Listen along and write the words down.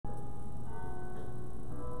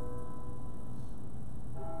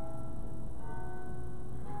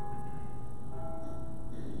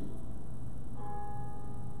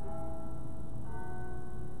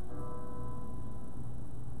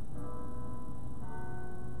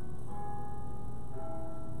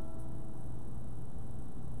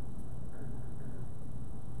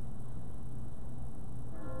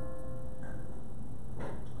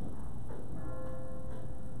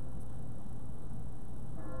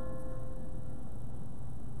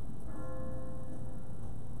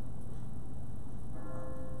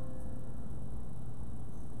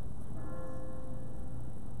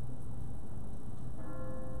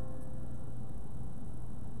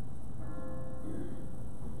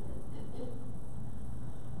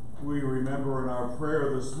remember in our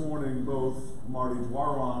prayer this morning both Marty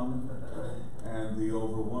Dwaron and the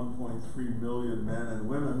over 1.3 million men and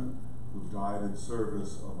women who've died in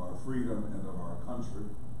service of our freedom and of our country.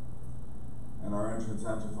 And our entrance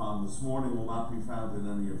antiphon this morning will not be found in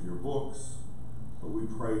any of your books, but we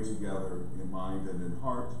pray together in mind and in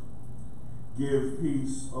heart. Give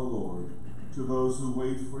peace, O Lord, to those who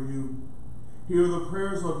wait for you. Hear the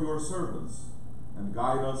prayers of your servants, and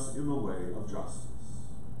guide us in the way of justice.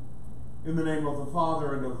 In the name of the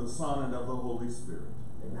Father, and of the Son, and of the Holy Spirit.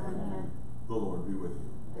 Amen. The Lord be with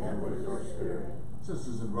you. And with your spirit.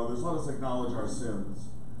 Sisters and brothers, let us acknowledge our sins,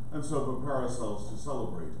 and so prepare ourselves to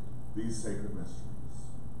celebrate these sacred mysteries.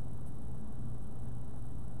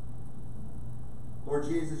 Lord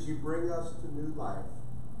Jesus, you bring us to new life.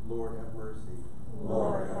 Lord, have mercy.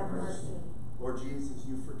 Lord, have mercy. Lord Jesus,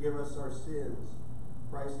 you forgive us our sins.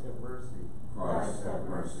 Christ, have mercy. Christ, have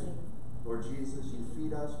mercy. Lord Jesus, you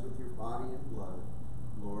feed us with your body and blood.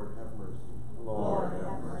 Lord, have mercy. Lord,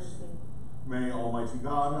 have mercy. May Almighty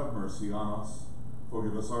God have mercy on us,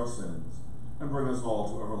 forgive us our sins, and bring us all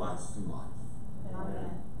to everlasting life.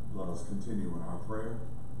 Amen. Let us continue in our prayer.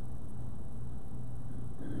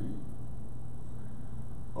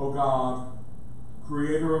 O God,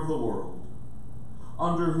 creator of the world,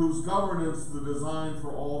 under whose governance the design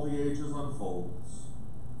for all the ages unfolds,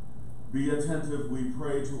 be attentive, we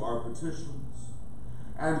pray, to our petitions,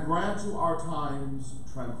 and grant to our times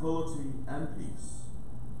tranquility and peace,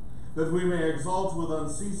 that we may exult with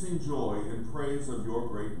unceasing joy in praise of your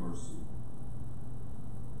great mercy.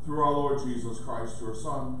 Through our Lord Jesus Christ, your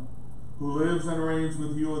Son, who lives and reigns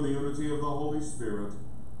with you in the unity of the Holy Spirit,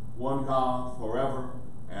 one God, forever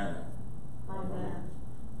and ever. Amen.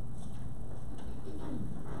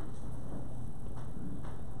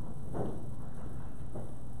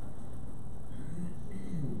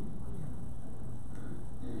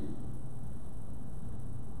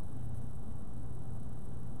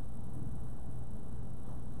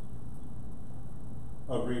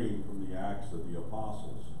 A reading from the Acts of the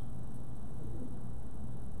Apostles.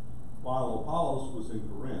 While Apollos was in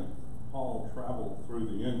Corinth, Paul traveled through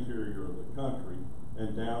the interior of the country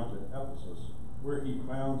and down to Ephesus, where he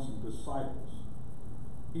found some disciples.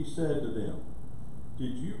 He said to them,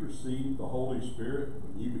 "Did you receive the Holy Spirit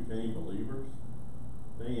when you became believers?"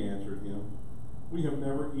 They answered him, "We have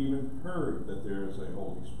never even heard that there is a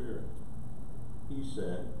Holy Spirit." He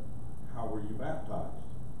said, "How were you baptized?"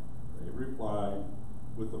 They replied,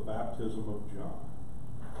 "With the baptism of John."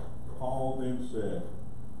 Paul then said,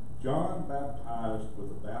 "John baptized with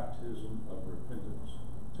the baptism of repentance,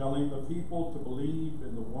 telling the people to believe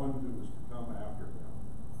in the one who was to come after him,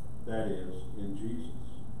 that is, in Jesus."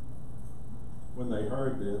 When they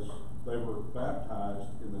heard this, they were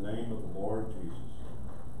baptized in the name of the Lord Jesus.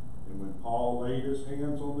 And when Paul laid his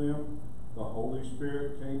hands on them, the Holy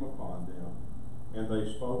Spirit came upon them, and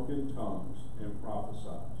they spoke in tongues and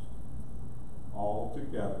prophesied.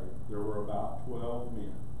 Altogether, there were about 12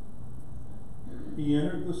 men. He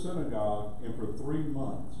entered the synagogue and for 3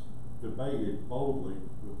 months debated boldly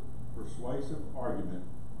with persuasive argument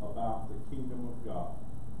about the kingdom of God.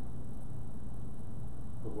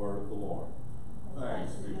 The word of the Lord.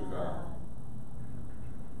 Thanks be to God.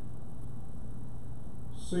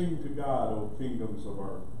 Sing to God, O kingdoms of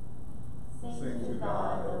earth. Sing to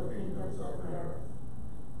God, O kingdoms of the earth.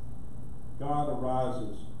 God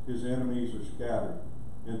arises, his enemies are scattered,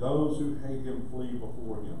 and those who hate him flee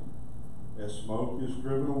before him. As smoke is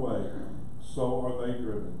driven away, so are they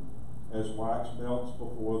driven, as wax melts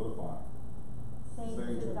before the fire.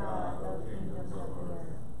 Sing to God, O kingdoms of the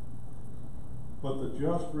earth. But the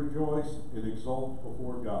just rejoice and exult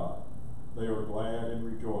before God. They are glad and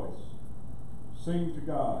rejoice. Sing to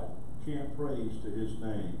God, chant praise to his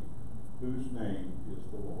name, whose name is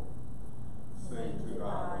the Lord. Sing to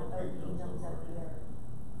God, O kingdoms of the earth.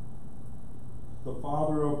 The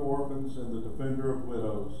Father of orphans and the defender of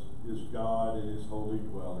widows is God in his holy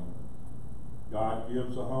dwelling. God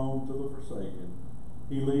gives a home to the forsaken.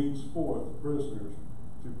 He leads forth prisoners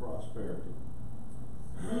to prosperity.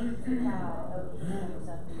 Sing to God, O kingdoms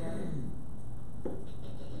of the earth.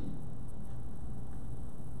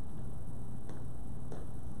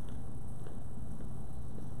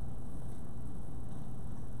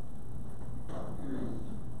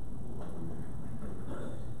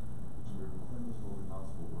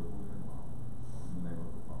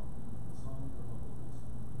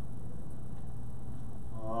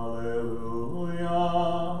 Alleluia,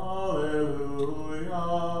 alleluia,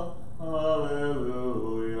 alleluia.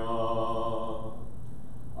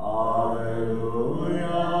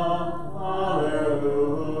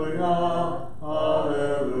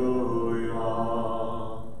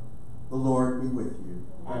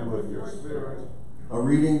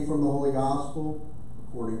 reading from the Holy Gospel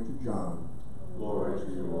according to John. Glory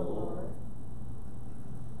to you, O Lord.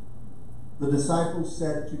 The disciples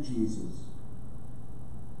said to Jesus,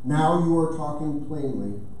 "Now you are talking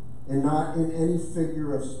plainly and not in any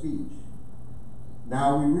figure of speech.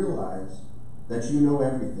 Now we realize that you know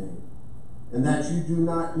everything and that you do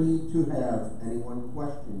not need to have anyone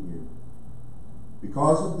question you.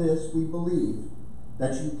 Because of this, we believe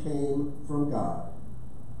that you came from God."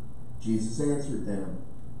 Jesus answered them,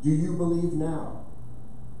 "Do you believe now?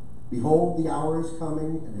 Behold, the hour is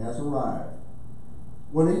coming and has arrived,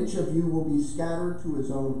 when each of you will be scattered to his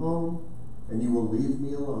own home, and you will leave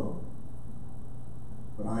me alone.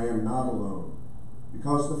 But I am not alone,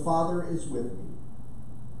 because the Father is with me.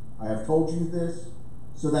 I have told you this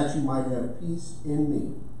so that you might have peace in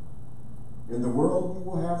me. In the world you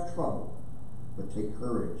will have trouble, but take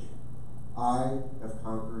courage. I have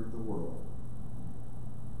conquered the world."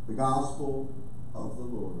 The Gospel of the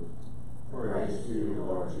Lord. Praise to you,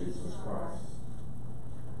 Lord Jesus Christ.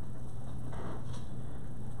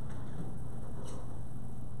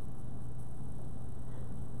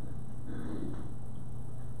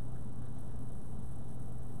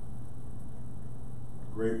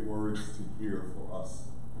 Great words to hear for us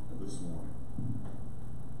this morning.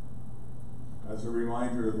 As a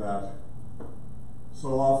reminder that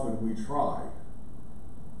so often we try,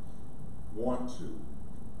 want to,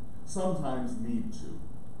 sometimes need to,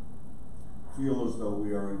 feel as though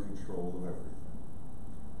we are in control of everything.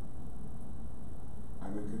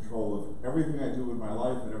 I'm in control of everything I do in my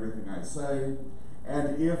life and everything I say,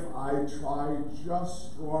 and if I try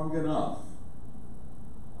just strong enough,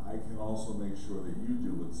 I can also make sure that you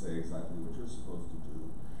do and say exactly what you're supposed to do,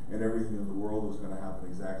 and everything in the world is going to happen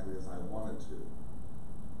exactly as I want it to.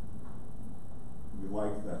 We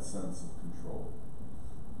like that sense of control.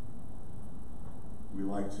 We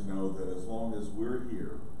like to know that as long as we're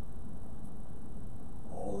here,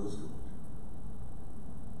 all is good.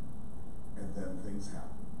 And then things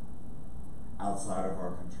happen outside of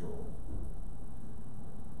our control.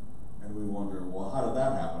 And we wonder, well, how did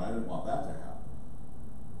that happen? I didn't want that to happen.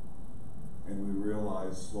 And we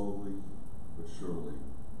realize slowly but surely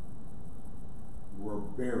we're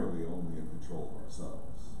barely only in control of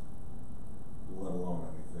ourselves, let alone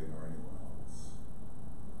anything or anyone else.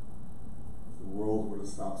 If the world were to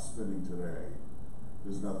stop spinning today,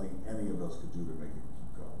 there's nothing any of us could do to make it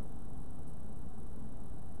keep going.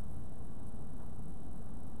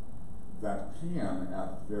 That can,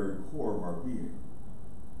 at the very core of our being,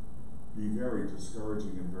 be very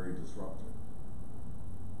discouraging and very disruptive.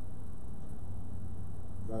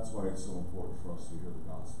 That's why it's so important for us to hear the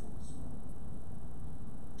gospel this morning.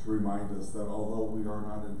 To remind us that although we are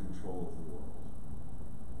not in control of the world,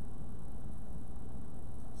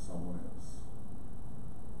 someone is.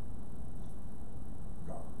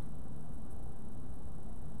 God.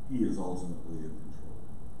 He is ultimately in control.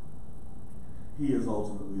 He is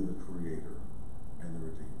ultimately the creator and the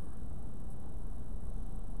redeemer.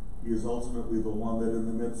 He is ultimately the one that in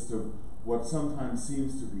the midst of what sometimes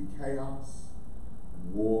seems to be chaos,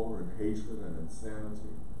 war and hatred and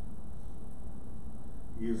insanity,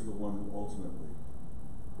 he is the one who ultimately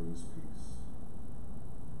brings peace.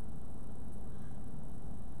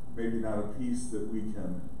 Maybe not a peace that we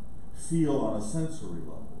can feel on a sensory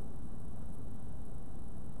level,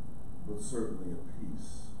 but certainly a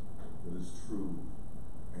peace that is true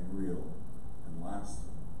and real and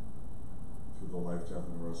lasting through the life, death,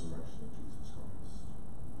 and resurrection of Jesus Christ.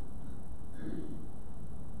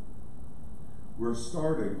 We're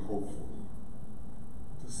starting, hopefully,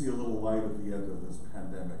 to see a little light at the end of this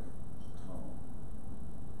pandemic tunnel.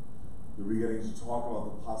 We're beginning to talk about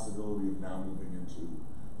the possibility of now moving into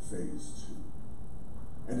phase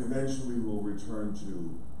 2. And eventually we'll return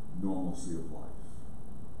to normalcy of life.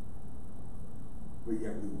 But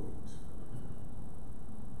yet we wait.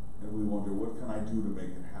 And we wonder, what can I do to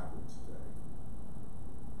make it happen today?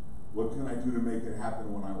 What can I do to make it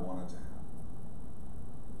happen when I want it to happen?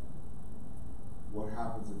 What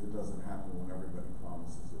happens if it doesn't happen when everybody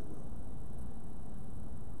promises it will?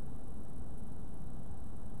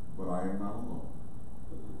 But I am not alone,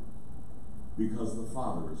 because the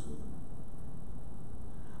Father is with me.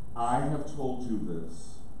 I have told you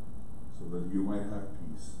this so that you might have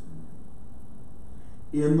peace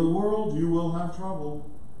in me. In the world you will have trouble,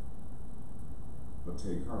 but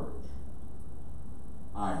take courage.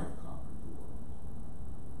 I have conquered the world.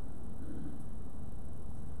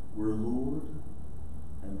 We're lured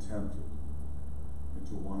and tempted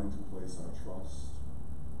into wanting to place our trust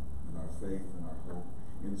and our faith and our hope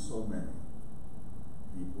in so many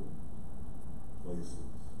people, places,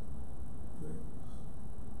 things.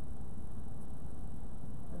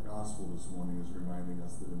 gospel this morning is reminding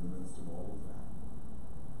us that in the midst of all of that,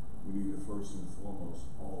 we need to first and foremost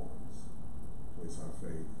always place our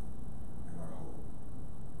faith and our hope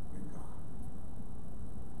in God.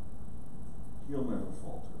 He'll never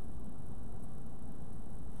falter.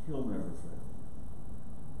 He'll never fail.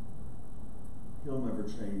 He'll never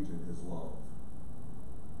change in his love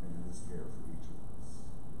and in his care for each of us.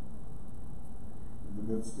 In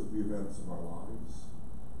the midst of the events of our lives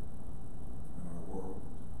and our world,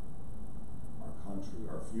 our country,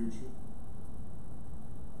 our future,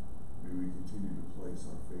 may we continue to place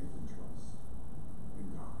our faith and trust in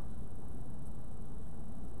God,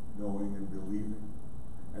 knowing and believing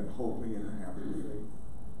and hoping and having faith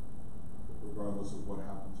that regardless of what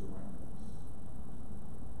happens around us,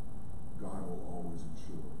 God will always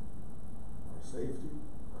ensure our safety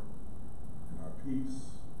and our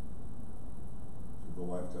peace through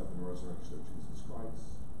the life, death, and resurrection of Jesus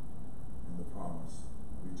Christ and the promise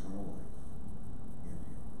of eternal life in him.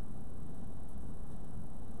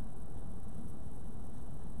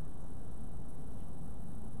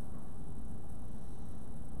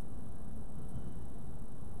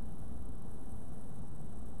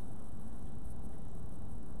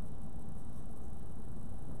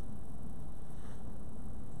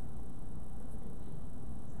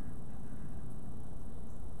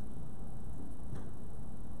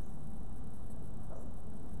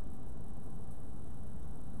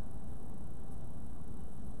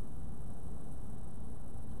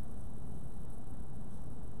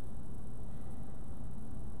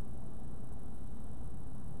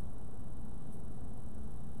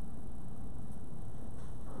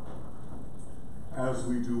 As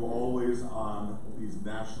we do always on these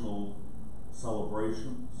national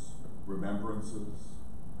celebrations, remembrances,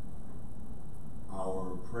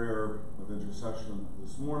 our prayer of intercession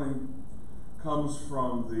this morning comes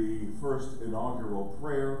from the first inaugural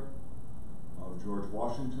prayer of George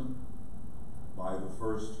Washington by the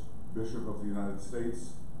first Bishop of the United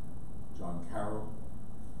States, John Carroll.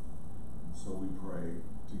 And so we pray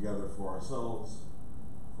together for ourselves,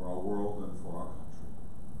 for our world, and for our country.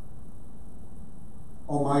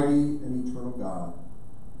 Almighty and eternal God,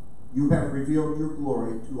 you have revealed your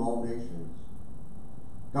glory to all nations.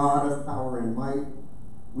 God of power and might,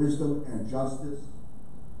 wisdom and justice,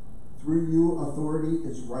 through you authority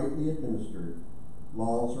is rightly administered,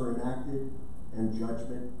 laws are enacted, and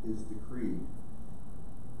judgment is decreed.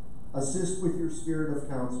 Assist with your spirit of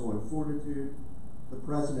counsel and fortitude the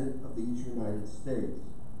President of these United States,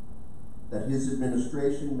 that his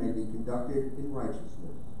administration may be conducted in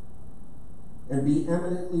righteousness, and be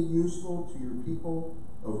eminently useful to your people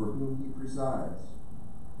over whom he presides.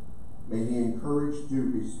 May he encourage due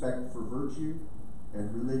respect for virtue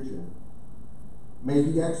and religion. May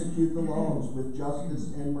he execute the laws with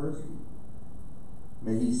justice and mercy.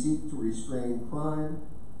 May he seek to restrain crime,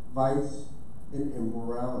 vice, and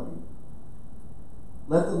immorality.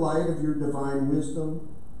 Let the light of your divine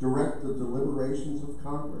wisdom direct the deliberations of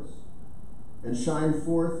Congress, and shine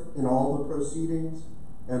forth in all the proceedings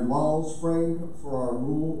and laws framed for our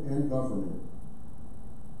rule and government.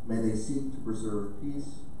 May they seek to preserve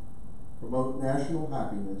peace, promote national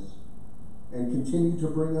happiness, and continue to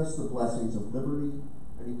bring us the blessings of liberty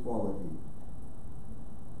and equality.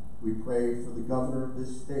 We pray for the governor of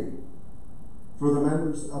this state, for the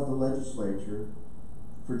members of the legislature,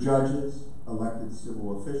 for judges, elected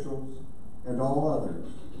civil officials, and all others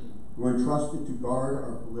who are entrusted to guard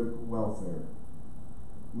our political welfare.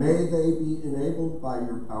 May they be enabled by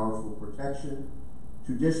your powerful protection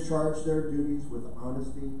to discharge their duties with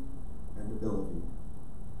honesty and ability.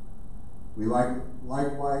 We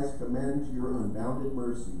likewise commend to your unbounded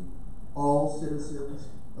mercy all citizens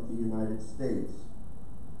of the United States,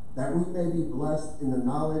 that we may be blessed in the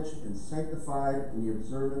knowledge and sanctified in the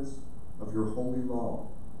observance of your holy law.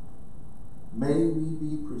 May we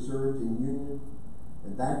be preserved in union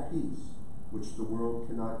and that peace which the world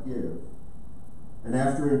cannot give, and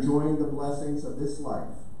after enjoying the blessings of this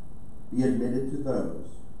life, be admitted to those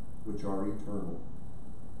which are eternal.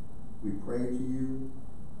 We pray to you,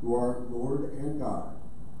 who are Lord and God,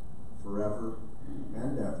 forever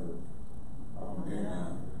and ever.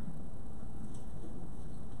 Amen.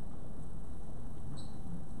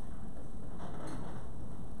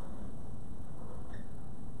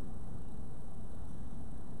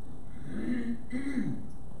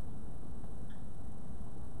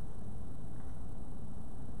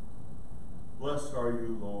 Blessed are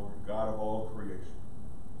you, Lord, God of all creation.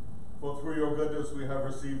 For through your goodness we have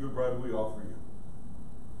received the bread we offer you,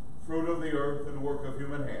 fruit of the earth and work of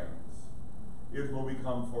human hands. It will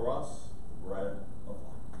become for us the bread of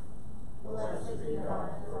life. Blessed be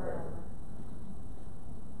God forever.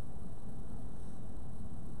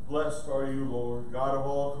 Blessed are you, Lord, God of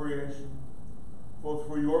all creation, for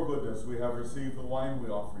through your goodness we have received the wine we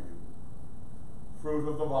offer you, fruit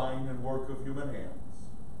of the vine and work of human hands.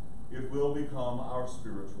 It will become our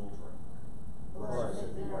spiritual drink.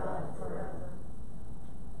 Blessed be God forever.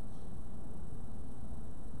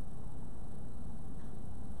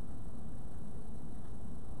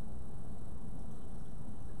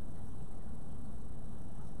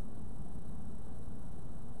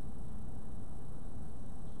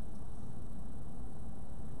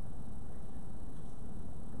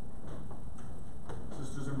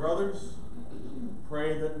 Sisters and brothers,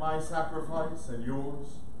 pray that my sacrifice and yours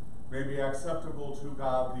may be acceptable to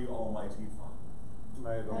God the Almighty Father.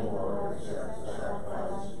 May the Lord accept the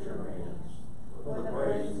sacrifice at your hands, for the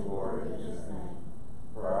praise and glory of his name,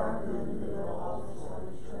 for our good and good of all his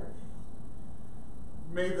holy church.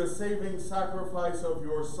 May the saving sacrifice of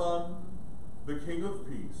your Son, the King of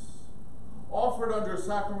Peace, offered under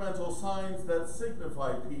sacramental signs that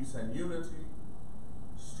signify peace and unity,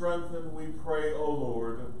 strengthen, we pray, O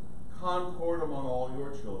Lord, concord among all your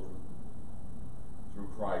children. Through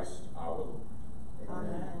Christ our Lord.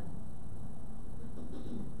 Amen.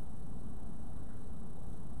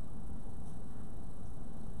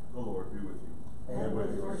 The Lord be with you. And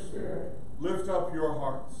with your spirit, Lift up your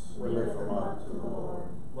hearts. we lift them up to the Lord.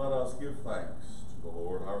 Let us give thanks to the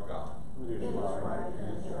Lord our God. It is right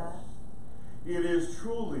and just. It is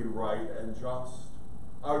truly right and just,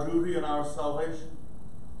 our duty and our salvation,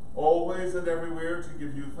 always and everywhere to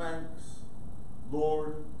give you thanks,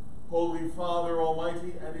 Lord, Holy Father,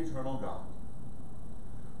 Almighty and eternal God.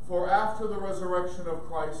 For after the resurrection of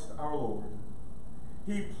Christ our Lord,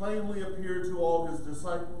 he plainly appeared to all his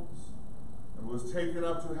disciples and was taken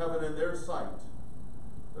up to heaven in their sight,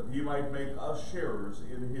 that he might make us sharers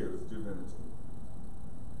in his divinity.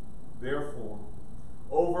 Therefore,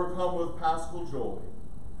 overcome with paschal joy,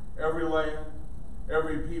 every land,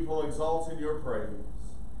 every people exalts in your praise,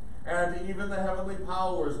 and even the heavenly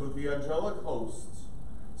powers with the angelic hosts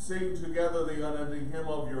sing together the unending hymn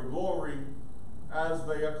of your glory as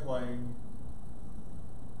they acclaim,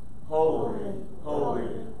 Holy,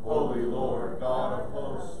 holy, holy Lord, God of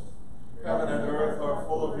hosts, heaven and earth are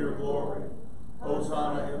full of your glory.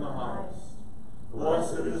 Hosanna in the highest.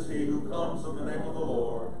 Blessed is he who comes in the name of the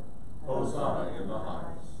Lord. Hosanna in the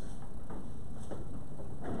highest.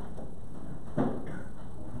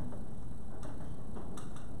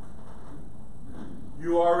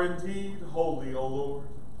 You are indeed holy, O Lord,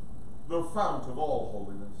 the fount of all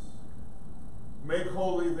holiness. Make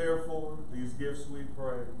holy, therefore, these gifts, we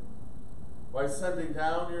pray, by sending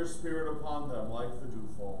down your Spirit upon them like the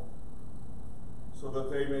dewfall, so that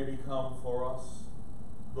they may become for us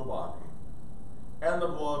the body and the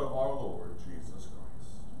blood of our Lord Jesus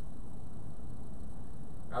Christ.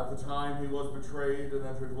 At the time he was betrayed and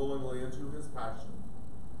entered willingly into his passion,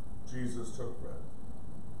 Jesus took bread.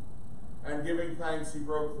 And giving thanks, he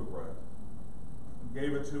broke the bread and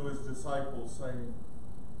gave it to his disciples, saying,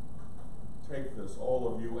 Take this,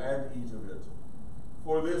 all of you, and eat of it,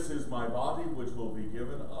 for this is my body which will be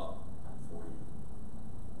given up for you.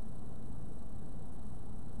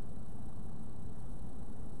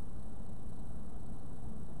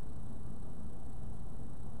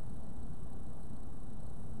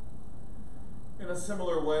 In a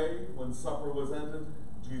similar way, when supper was ended,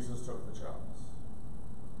 Jesus took the chalice.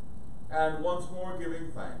 And once more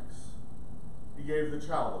giving thanks, he gave the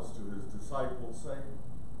chalice to his disciples, saying,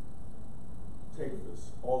 Take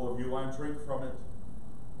this, all of you, and drink from it,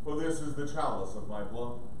 for this is the chalice of my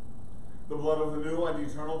blood, the blood of the new and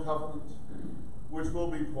eternal covenant, which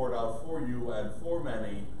will be poured out for you and for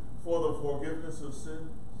many for the forgiveness of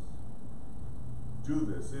sins. Do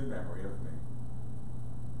this in memory of me.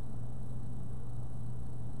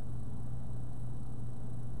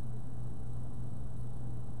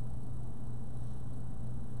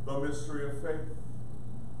 The mystery of faith.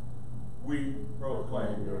 We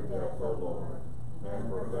proclaim your death, O Lord,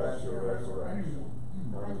 and profess your resurrection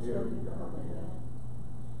until you come again.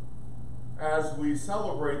 As we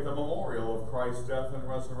celebrate the memorial of Christ's death and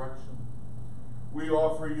resurrection, we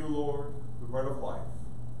offer you, Lord, the bread of life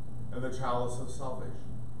and the chalice of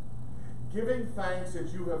salvation, giving thanks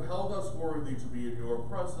that you have held us worthy to be in your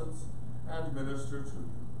presence and minister to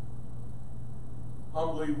you.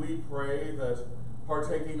 Humbly we pray that,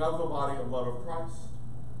 partaking of the body and blood of Christ,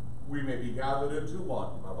 we may be gathered into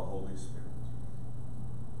one by the Holy Spirit.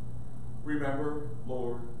 Remember,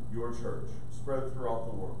 Lord, your church spread throughout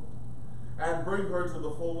the world, and bring her to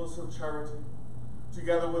the fullness of charity,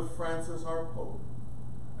 together with Francis our Pope,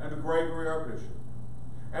 and Gregory our Bishop,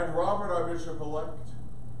 and Robert our Bishop-elect,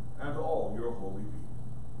 and all your holy people.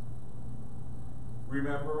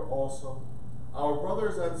 Remember also our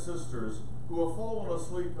brothers and sisters who have fallen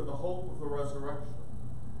asleep in the hope of the resurrection,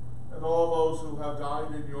 and all those who have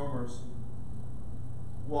died in your mercy.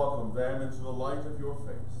 Welcome them into the light of your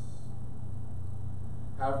face.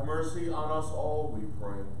 Have mercy on us all, we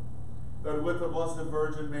pray, that with the Blessed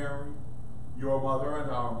Virgin Mary, your mother and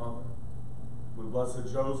our mother, with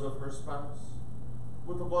Blessed Joseph, her spouse,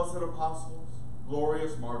 with the blessed apostles,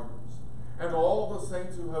 glorious martyrs, and all the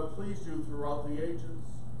saints who have pleased you throughout the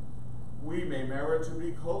ages, we may merit to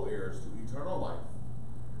be co-heirs to eternal life,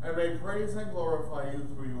 and may praise and glorify you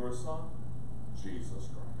through your Son, Jesus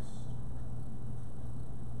Christ.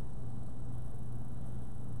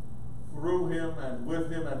 Through him, and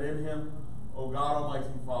with him, and in him, O God,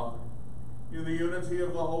 Almighty Father, in the unity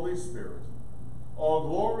of the Holy Spirit, all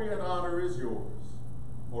glory and honor is yours,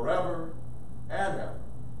 forever and ever.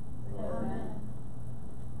 Amen.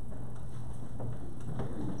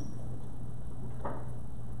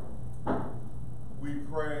 We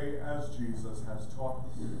pray as Jesus has taught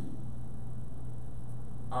us.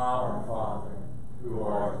 Our Father, who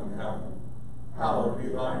art in heaven, hallowed be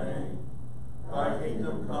thy name. Thy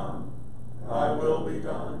kingdom come, thy will be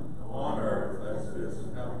done, on earth as it is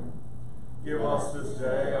in heaven. Give us this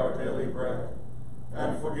day our daily bread,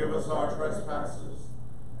 and forgive us our trespasses,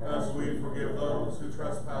 as we forgive those who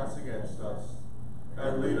trespass against us.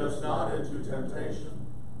 And lead us not into temptation,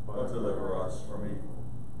 but deliver us from evil.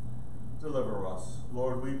 Deliver us,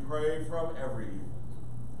 Lord, we pray, from every evil.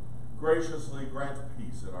 Graciously grant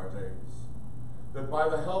peace in our days, that by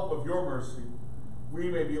the help of your mercy, we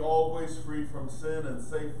may be always free from sin and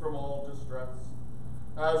safe from all distress,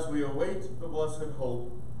 as we await the blessed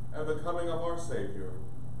hope and the coming of our Savior,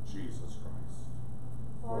 Jesus Christ.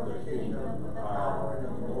 For the kingdom, the power, and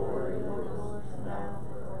the glory are yours, now and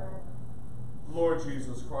forever. Lord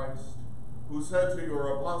Jesus Christ, who said to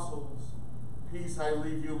your apostles, "Peace I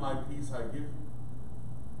leave you, my peace I give you,"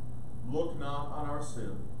 look not on our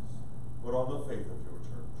sins, but on the faith of your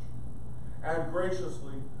church, and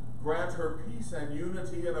graciously grant her peace and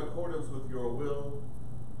unity in accordance with your will,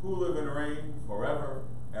 who live and reign forever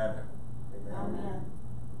and ever. Amen.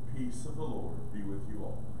 Peace of the Lord be with you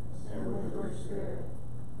always. And with your spirit.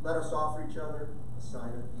 Let us offer each other a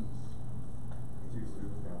sign of peace. Please do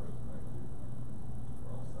together. Thank you.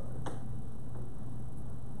 We're all set.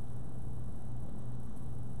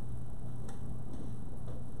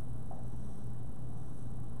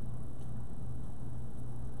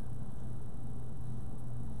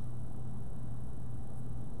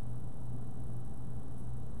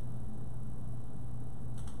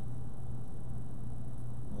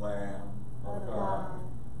 Lamb of God,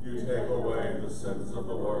 you take away the sins of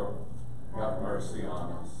the world, have mercy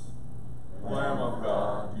on us. Lamb of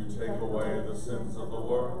God, you take away the sins of the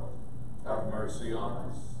world, have mercy on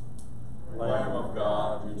us. Lamb of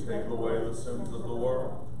God, you take away the sins of the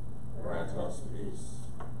world, grant us peace.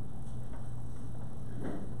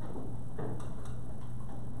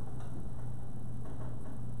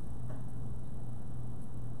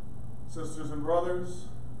 Sisters and brothers,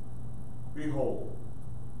 behold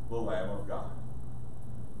the Lamb of God.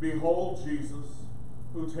 Behold Jesus,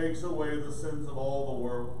 who takes away the sins of all the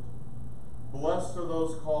world. Blessed are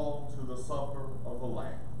those called to the supper of the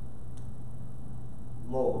Lamb.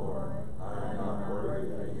 Lord, I am not worthy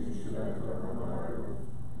that you should enter under my roof,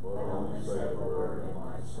 but only say the word, and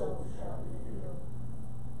my soul shall be healed.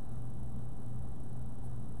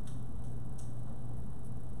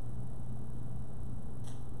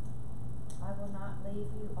 I will not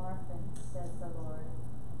leave you orphans, says the Lord.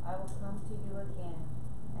 I will come to you again,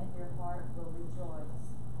 and your heart will rejoice.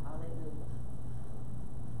 Hallelujah.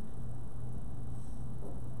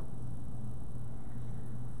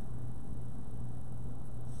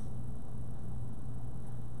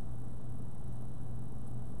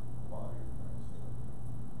 body of Christ.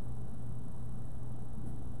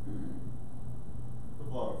 The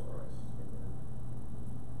blood of Christ.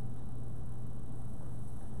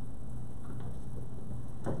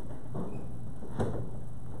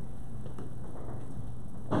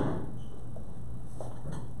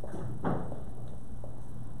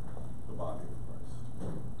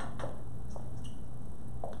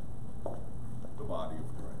 The body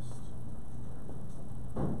of Christ.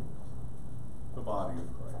 The body of Christ. The body of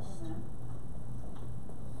Christ.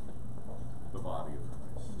 The body of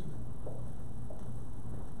Christ.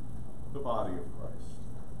 The body of Christ.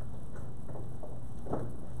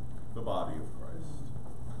 The body of Christ.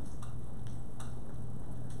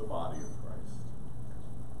 The body of Christ.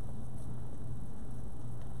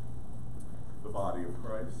 The body of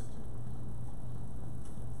Christ.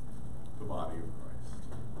 The body of Christ.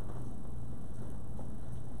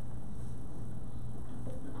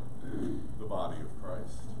 body of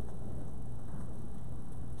Christ.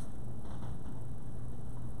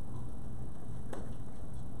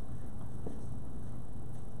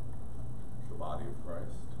 The body of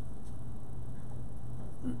Christ.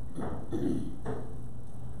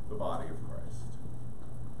 The body of Christ.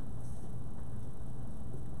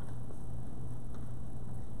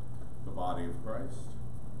 The body of Christ.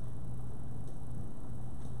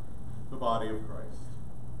 The body of Christ.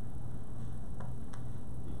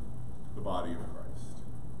 The body of Christ.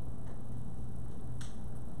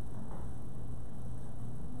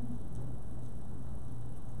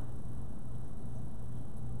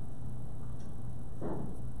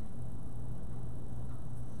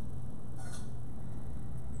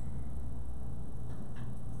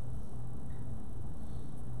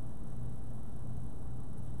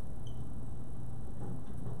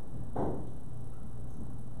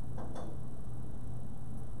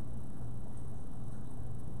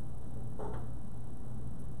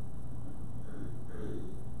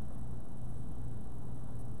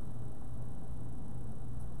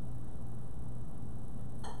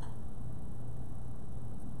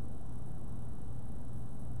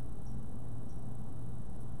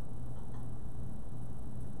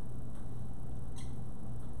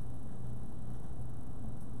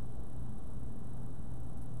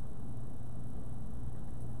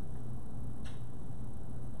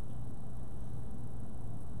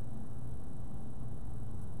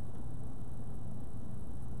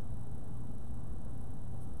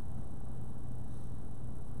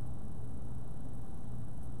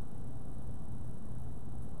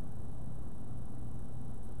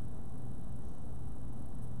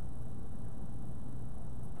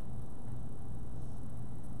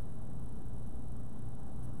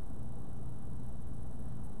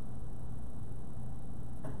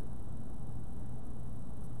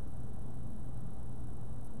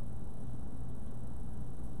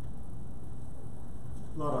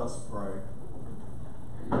 Let us pray.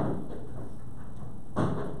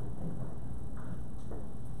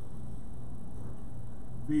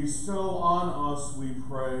 Bestow on us, we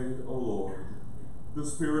pray, O Lord, the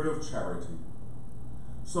spirit of charity,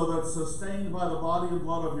 so that, sustained by the body and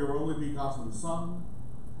blood of your only begotten Son,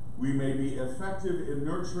 we may be effective in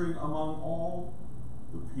nurturing among all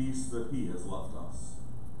the peace that he has left us,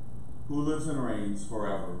 who lives and reigns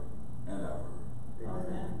forever and ever.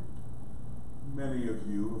 Amen. Many of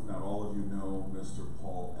you, if not all of you, know Mr.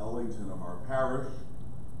 Paul Ellington of our parish.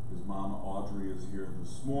 His mom, Audrey, is here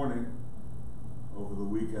this morning. Over the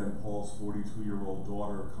weekend, Paul's 42-year-old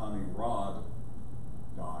daughter, Connie Rod,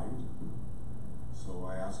 died. So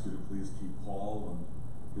I ask you to please keep Paul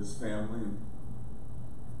and his family, and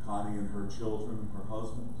Connie and her children, her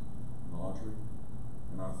husband, and Audrey,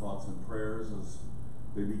 in our thoughts and prayers as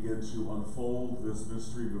they begin to unfold this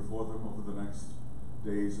mystery before them over the next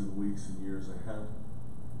days and weeks and years ahead.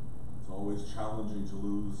 It's always challenging to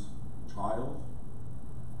lose a child.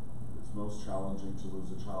 It's most challenging to lose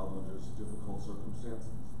a child under difficult circumstances.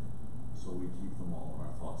 So we keep them all in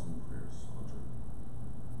our thoughts and prayers, Audrey.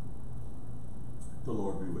 The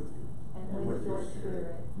Lord be with you. And with your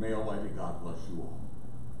spirit. May Almighty God bless you all,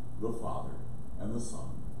 the Father, and the Son,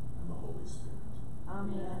 and the Holy Spirit.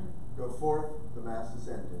 Amen. Go forth, the Mass is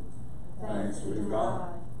ended. Thanks be to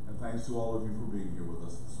God. And thanks to all of you for being here with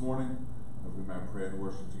us this morning. That we might pray and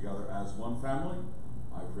worship together as one family.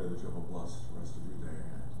 I pray that you have a blessed rest of your day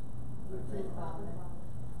ahead. You too, Father.